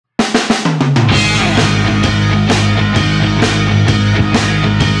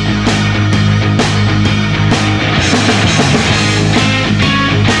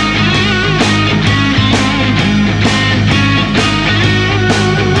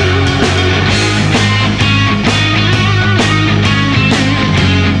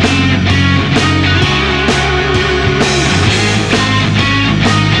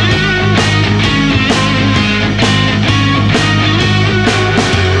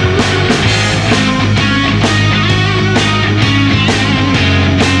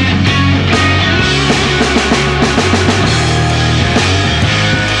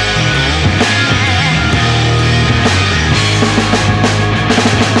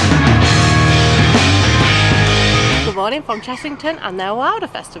morning from Chessington and their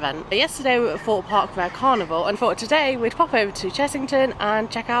Wilderfest event. Yesterday we were at Thorpe Park for their carnival, and thought today we'd pop over to Chessington and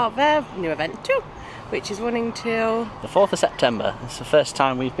check out their new event too, which is running till the 4th of September. It's the first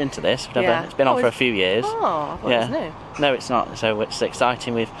time we've been to this. It's been on for a few years. Oh, I thought it was new. No, it's not. So it's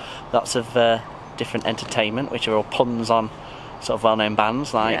exciting with lots of different entertainment, which are all puns on sort of well-known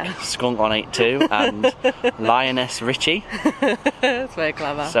bands like Skunk 182 and Lioness Richie. That's very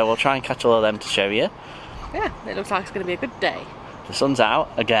clever. So we'll try and catch all of them to show you. Yeah, it looks like it's going to be a good day. The sun's out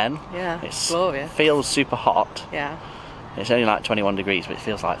again. Yeah, it's glorious. Feels super hot. Yeah. It's only like 21 degrees, but it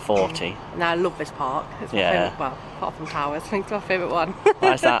feels like 40. Now I love this park. It's my favourite, well, apart from Towers, I think it's my favourite one.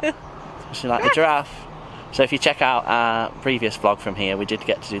 Why is that? Especially like the giraffe. So if you check out our previous vlog from here, we did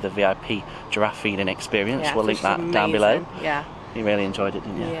get to do the VIP giraffe feeding experience. Yeah, we'll link that down below. Yeah. You really enjoyed it,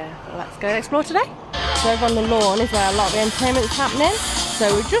 didn't you? Yeah. Well, let's go explore today. So over on the lawn is where a lot of the entertainment is happening. So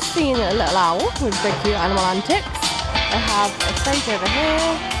we've just seen a little owl with big cute animal antics. They have a stage over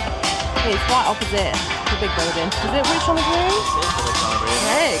here. It's right opposite the big building. Is it which on the green?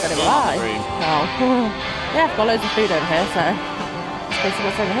 Hey, got it right. Oh. Yeah, I've got loads of food over here, so let's go see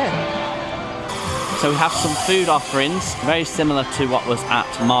what's over here. So we have some food offerings, very similar to what was at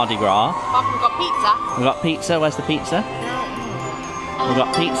Mardi Gras. We've got pizza. We've got pizza. Where's the pizza? We've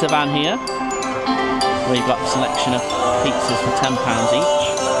got pizza van here. We've got a selection of pizzas for £10 each.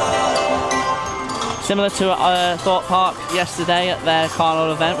 Similar to Thorpe Park yesterday at their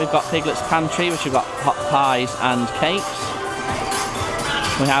carnival event, we've got Piglet's Pantry, which we've got hot pies and cakes.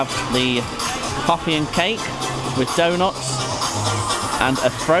 We have the coffee and cake with donuts and a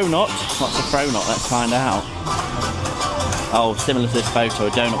throw-nut. What's a throw-nut? Let's find out. Oh, similar to this photo, a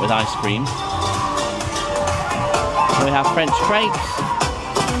donut with ice cream. So we have French crepes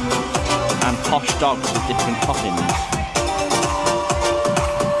and posh dogs with different toppings.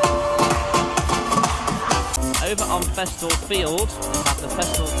 Over on Festival Field, we have the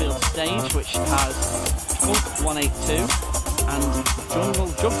Festival Field stage, which has Skunk 182 and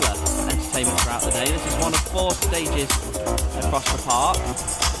Jungle Juggler entertainment throughout the day. This is one of 4 stages across the park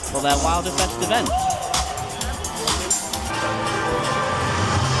for their Wilderfest event.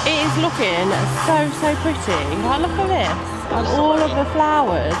 It is looking so pretty. Like, look at this. And all of the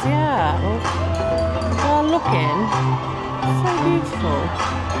flowers, yeah. They're looking so beautiful.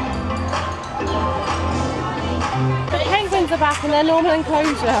 The penguins are back in their normal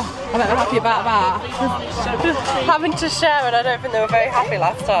enclosure. I'm not happy about that. Having to share it, I don't think they were very happy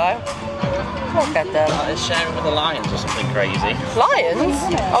last time. What get them? They're sharing with the lions or something crazy. Lions?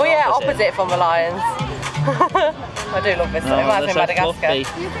 Oh yeah, opposite from the lions. I do love this, though. It reminds me of Madagascar.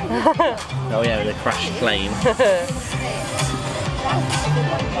 Oh yeah, with a crashed plane.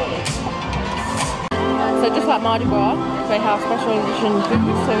 So just like Mardi Gras, they have special edition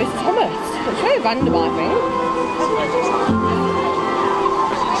food, so this is hummus. It's very random, I think.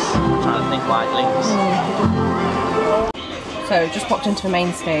 I'm trying to think lightly. So just popped into the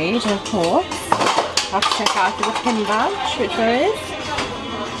main stage, and of course, I have to check out the pin badge, which there is.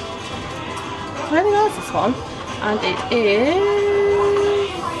 I really like this one, and it is...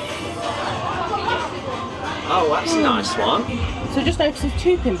 Oh, that's a nice one. So just notice there's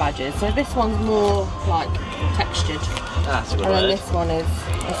 2 pin badges, so this one's more like textured. That's a good and then word. this one is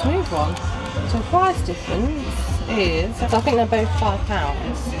a smooth one. So price difference is, so I think they're both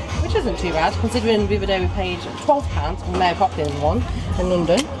 £5, which isn't too bad considering the other day we paid £12 for Mary Poppins one in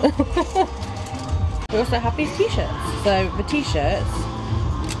London. We also have these t-shirts. So the t-shirts,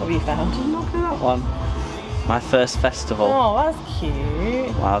 what have you found? Look at that one. My first festival. Oh, that's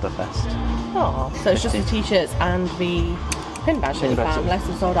cute. Wilderfest. Oh, so it's just the t-shirts and the pin badge that you found. Unless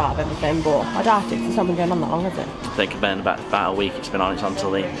it's sold out of everything, but I doubt it. It's not been going on that long, has it? I think it's been about a week it's been on. It's on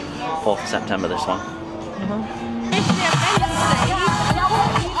until the 4th of September, this one.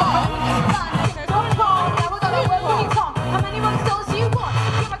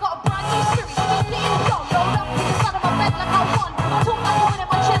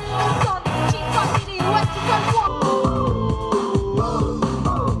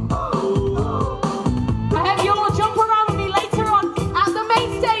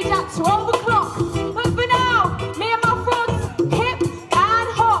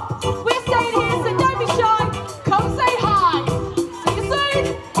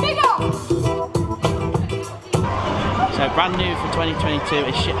 Brand new for 2022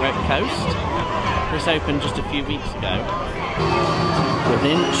 is Shipwreck Coast. This opened just a few weeks ago.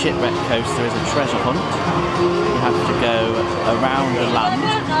 Within Shipwreck Coast there is a treasure hunt. You have to go around the land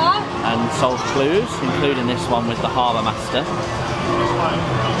and solve clues, including this one with the Harbour Master.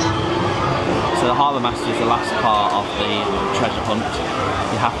 So the Harbour Master is the last part of the treasure hunt.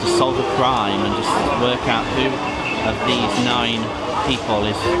 You have to solve a crime and just work out who of these 9 people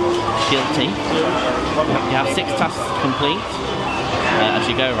is guilty. You have 6 tasks to complete as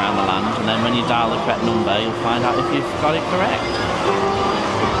you go around the land, and then when you dial the correct number, you'll find out if you've got it correct.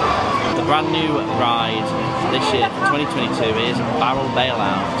 The brand new ride this year for 2022 is Barrel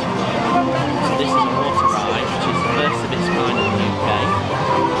Bailout. So this is a water ride, which is the first of its kind in the UK.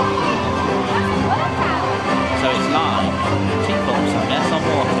 So it's live, teacups, I guess, on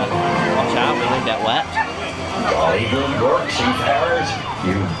water. Watch out, we won't get wet. Jolly good work, seafarers.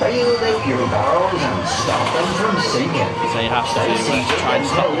 You bailed out your barrels and stopped them from sinking. So you have to try and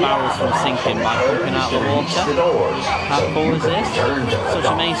stop the barrels from sinking by pumping out the water. How cool is this? Such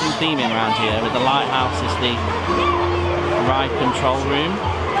amazing theming around here. With the lighthouse is the ride control room.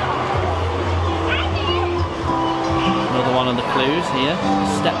 Another one of the clues here.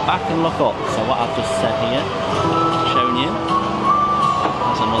 Step back and look up. So what I've just said here, shown you.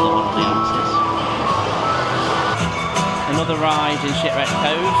 That's another one of the answers. Another ride in Shipwreck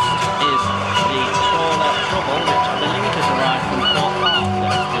Coast is the Trawler Trouble, which I believe is a ride from Port Park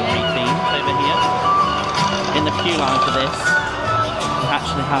that's been rethemed over here. In the queue line for this, we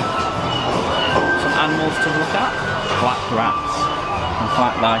actually have some animals to look at. Black rats. I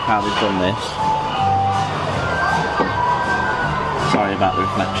quite like how they've done this. Sorry about the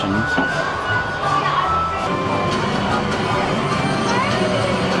reflections.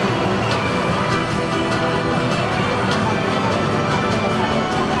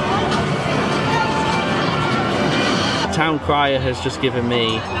 Town Crier has just given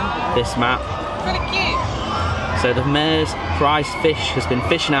me this map. Really cute. So the mayor's prize fish has been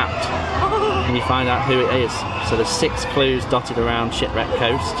fish-napped, and you find out who it is. So there's 6 clues dotted around Shipwreck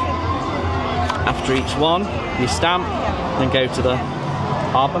Coast. After each one, you stamp, then go to the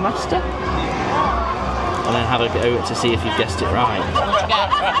harbour master, and then have a go to see if you've guessed it right.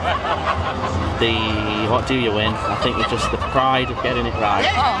 What do you win? I think it's just the pride of getting it right.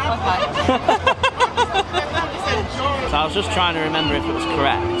 Oh, okay. So I was just trying to remember if it was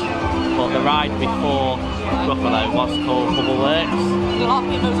correct, but the ride before Buffalo was called Bubble Works. A lot of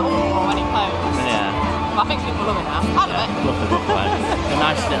people was all when it closed. Yeah. But I think people love it now. I love it. Love the Buffalo. A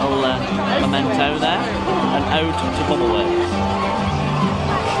nice little memento there, an ode to Bubble Works.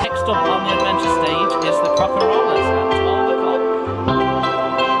 Next up on the adventure stage is the Croc and Rollers at 12 o'clock.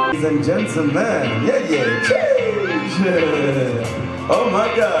 Ladies and gentlemen, change! Oh my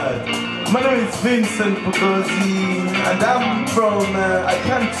God! My name is Vincent Pugozi, and I'm from a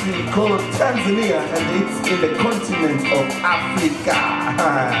country called Tanzania, and it's in the continent of Africa.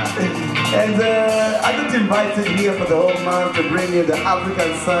 And I got invited here for the whole month to bring you the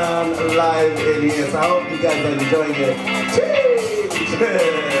African Sun live in here. So I hope you guys are enjoying it. Change!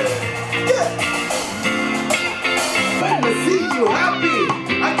 Yeah! When I see you happy,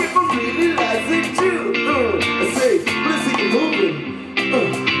 I keep on realizing too. I say, let's see you moving.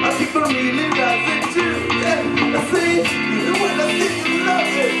 I keep on realizing too. Yeah, I say, when I see you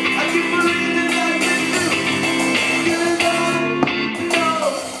loving, I keep on realizing too. Cause I know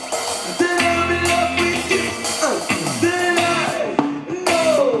that I'm in love with you. That I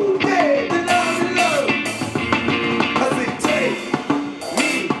know, hey, that I'm in love. I say, take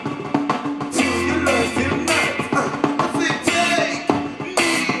me to your love tonight. I say, take me.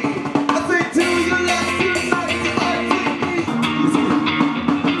 I say, to your love tonight.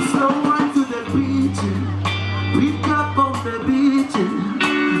 Pick up on the beach,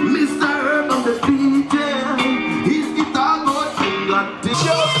 Mr. Herb on the beach, his guitar goes in the dish.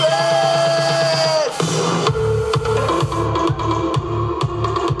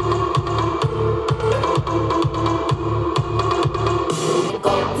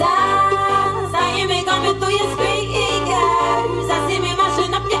 Go dance, I hear me coming through your speakers. I see me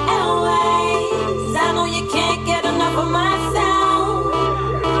mashing up your airways. I know you can't get enough of my sound.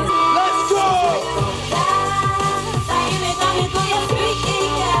 Let's go!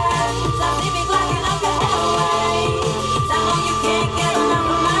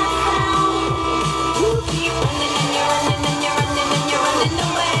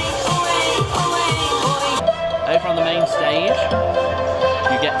 Over on the main stage,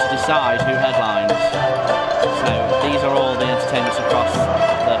 you get to decide who headlines. So these are all the entertainments across the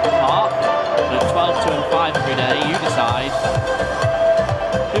park. But at 12, 2 and 5 every day, you decide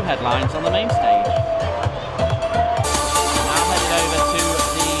who headlines on the main stage. Now headed over to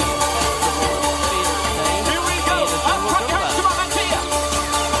the festival field stage. Here we go! Come on, Mattia!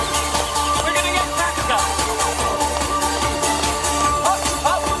 We're gonna get practical! Up,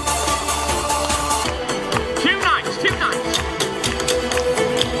 up! Two nights!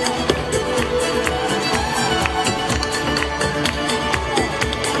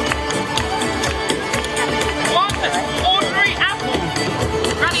 What?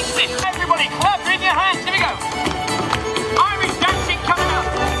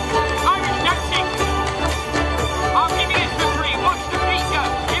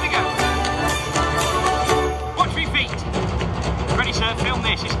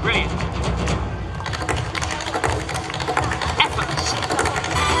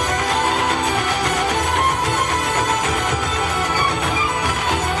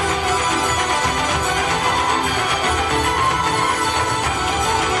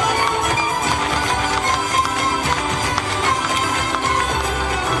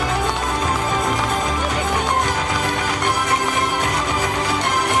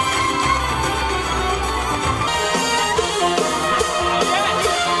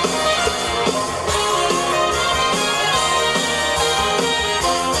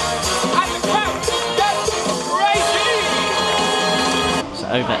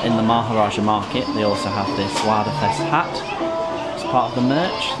 over in the Maharaja Market, they also have this Wilderfest hat. It's part of the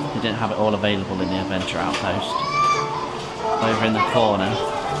merch. They didn't have it all available in the Adventure Outpost. Over in the corner,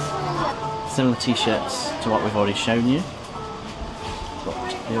 similar t-shirts to what we've already shown you.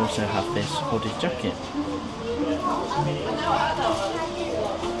 But they also have this hooded jacket.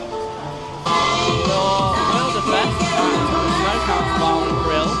 Wilderfest, Smokehouse Bar and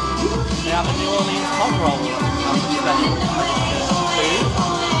Grill. They have a New Orleans hot roll and special food.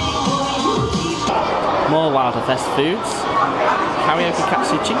 More Wilderfest foods. Karaoke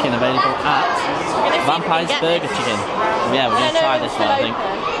katsu chicken available at Vampire's Burger Chicken. Yeah, we're going to try this one, I think.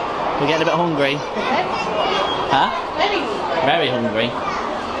 We're getting a bit hungry. Huh? Very hungry.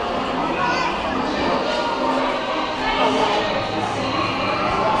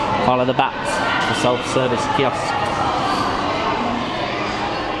 Follow the bats, the self-service kiosk.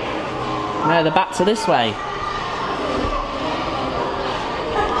 No, the bats are this way.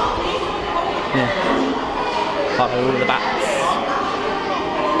 Yeah. Follow the bats.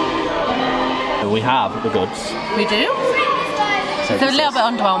 We have the goods. We do? So It's a little bit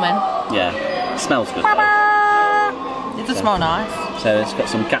underwhelming. Yeah. It smells good though. It does smell nice. So it's got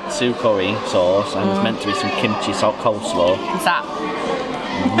some katsu curry sauce and there's meant to be some kimchi salt coleslaw. What's that?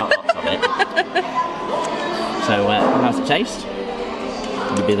 Not lots of it. So how's it taste?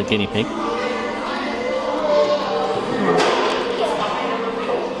 You'd be the guinea pig.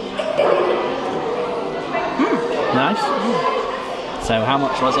 Nice. So how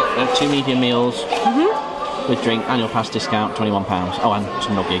much was it? We have 2 medium meals with drink, annual pass discount, £21. Oh, and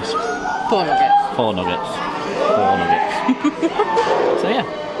some nuggies. 4 nuggets. 4 nuggets. 4 nuggets. So yeah,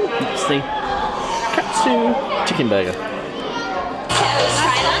 that's the katsu chicken burger.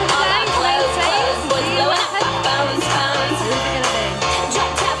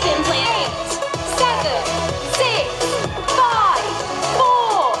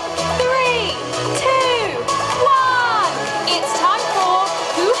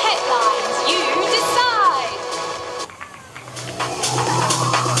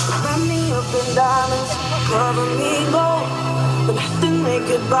 Diamonds cover me gold, but nothing they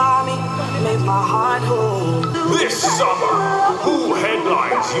could buy me make my heart whole. This summer, who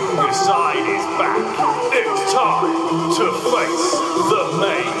headlines you decide is back. It's time to face the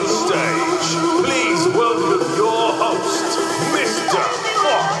main stage. Please welcome your host, Mr.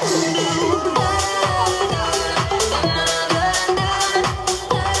 Fox.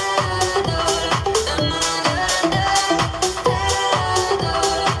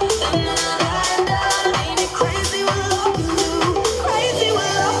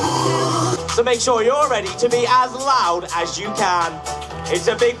 So make sure you're ready to be as loud as you can. It's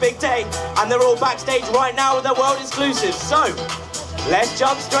a big, big day, and they're all backstage right now with their world exclusives. So, let's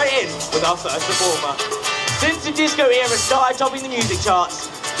jump straight in with our first performer. Since the disco era started topping the music charts,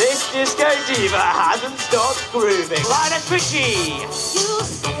 this disco diva hasn't stopped grooving. Lioness Richie! You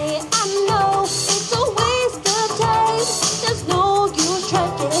say I know it's a waste of time. There's no use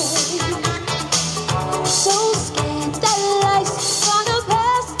trying. So scared that life's gonna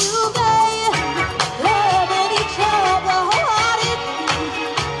pass you by. Loving each other wholehearted,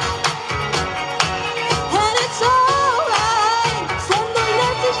 and it's alright. Send a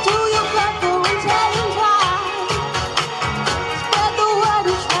message to your brother and tell him why. Spread the word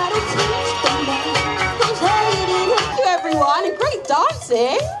and try to teach them that. Don't hate it. Thank you everyone, and great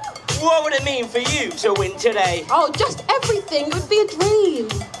dancing. What would it mean for you to win today? Oh, just everything. It would be a dream.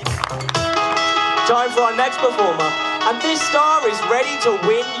 Time for our next performer, and this star is ready to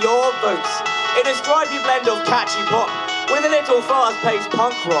win your votes. In a stripy blend of catchy pop with a little fast-paced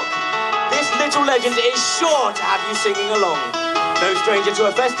punk rock, this little legend is sure to have you singing along. No stranger to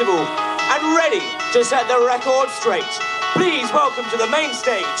a festival, and ready to set the record straight. Please welcome to the main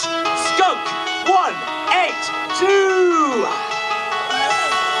stage, Skunk 182!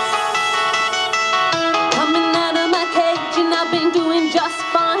 Coming out of my cage and I've been doing just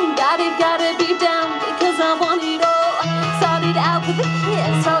fine. Gotta be down because I want it all. Started out with a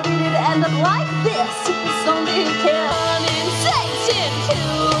kiss, how did it end up like this? Somebody turning Satan to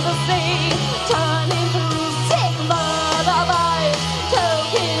the sea, turning through sick lullabies,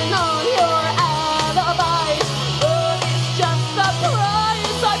 choking on your alibis. But it's just a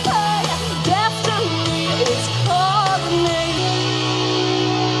price I pay. Destiny is calling me.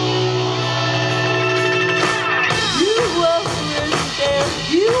 You weren't there,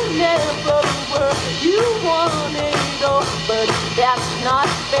 you never were. You wanted it all, but that's not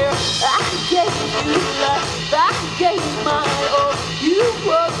fair. I gave you life, I gave my all. You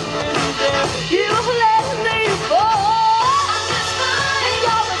weren't there, you let me fall. And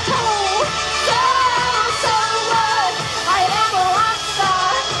you're a tool, so much. I am a rock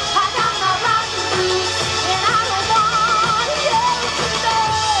star,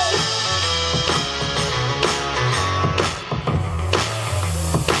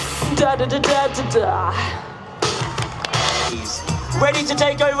 Da-da-da-da-da-da. Ready to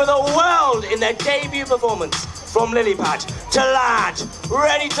take over the world in their debut performance. From lily pad to lad,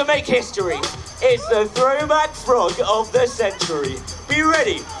 ready to make history. It's the throwback frog of the century. Be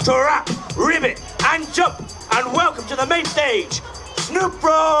ready to rap, ribbit, and jump. And welcome to the main stage, Snoop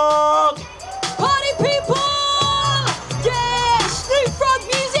Frogg! Party people! Yeah! Snoop Frogg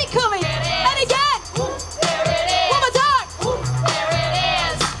music coming! And again! There it is! One more time! There it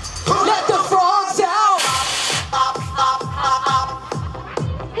is! Let the frogs out!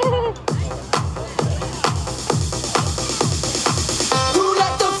 Who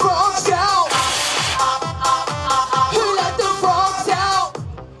let the frogs out? Who let the frogs out?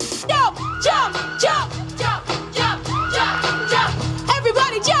 Jump! Jump! Jump! Jump! Jump! Jump! Jump!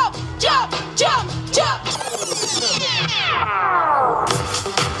 Everybody jump! Jump! Jump! Jump!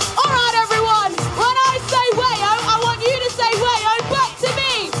 Alright everyone, when I say wayo, I want you to say wayo back to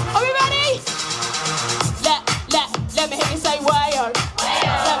me. Are we ready? Let me hear you say wayo.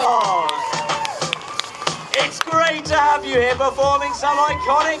 Oh, it's great to have you here performing some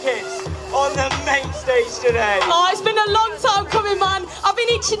iconic hits on the main stage today. Oh, it's been a long time coming, man. I've been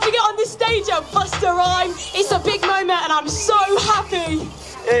itching to get on this stage and bust a rhyme. It's a big moment and I'm so happy.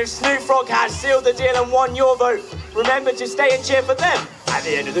 If Snoop Frogg has sealed the deal and won your vote, remember to stay and cheer for them at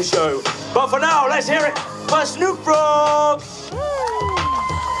the end of the show. But for now, let's hear it for Snoop Frogg.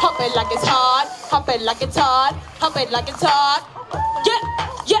 Hop it like it's hard, hop it like it's hard, hop it like it's hard. Yeah,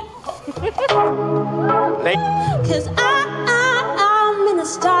 yeah. Cause I'm in the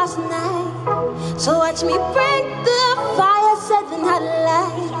stars tonight. So watch me break the fire, set the night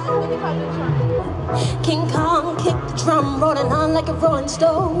alight. King Kong kick the drum, rolling on like a rolling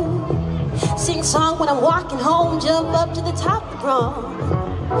stone. Sing song when I'm walking home, jump up to the top of the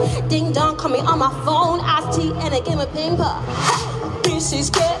drum. Ding dong, call me on my phone, iced tea and a game of ping pong. This is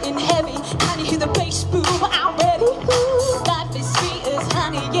getting heavy, can you hear the bass boom? I'm ready. Life is sweet as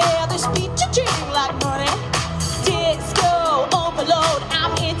honey, yeah, the speed to drink like money. Disco overload,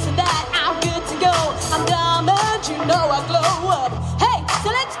 I'm into that, I'm good to go. I'm diamond, you know I glow up. Hey, so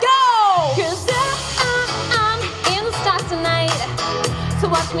let's go! Cause I'm in the stars tonight. So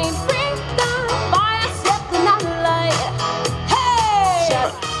watch me bring the fire, set the night light. Hey!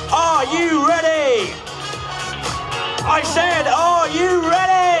 Are you ready? I said, are you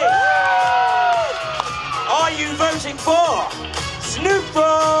ready? Are you voting for Snoop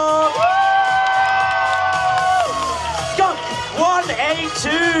Frogg? Skunk 182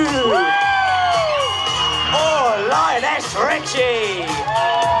 or Lioness Richie?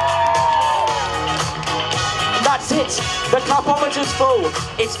 That's it. The clapometer's full.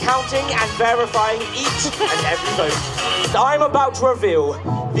 It's counting and verifying each and every vote. I'm about to reveal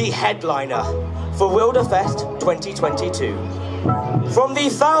the headliner for Wilderfest 2022. From the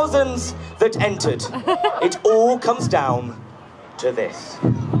thousands that entered, it all comes down to this.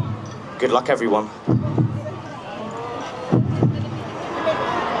 Good luck, everyone.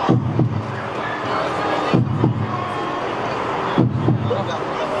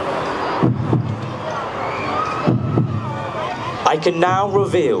 I can now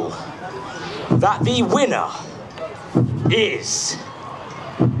reveal that the winner is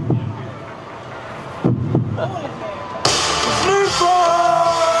Snoop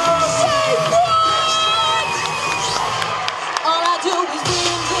Frogg! Say what? All I do is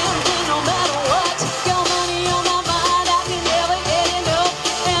win, no matter what. Got money on my mind, I can never get enough.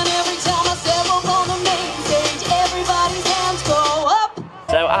 And every time I step up on the main stage, everybody's hands go up.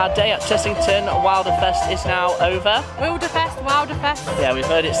 So our day at Chessington Wilderfest is now over. Wilderfest, Wilderfest. Yeah, we've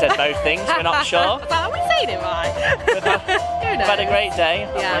heard it said both things, we're not sure. Are we saying it right? We've had a great day.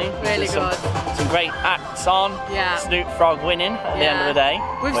 Yeah, really good. Some great acts on. Yeah. Snoop Frogg winning at the end of the day.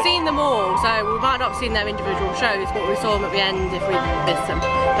 We've seen them all, so we might not have seen their individual shows, but we saw them at the end if we missed them.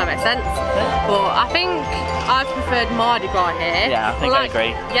 If that makes sense. But I think I preferred Mardi Gras here. Yeah, I think I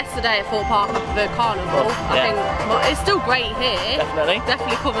agree. Yesterday at Fort Park, I preferred Carnival. I think it's still great here.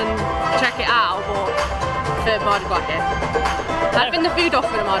 Definitely come and check it out, but I preferred Mardi Gras here. I think the food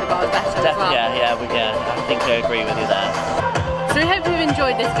offered at Mardi Gras is better as well. Yeah, I think I agree with you there. So we hope you've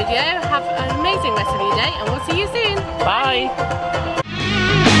enjoyed this video. Have an amazing rest of your day and we'll see you soon. Bye.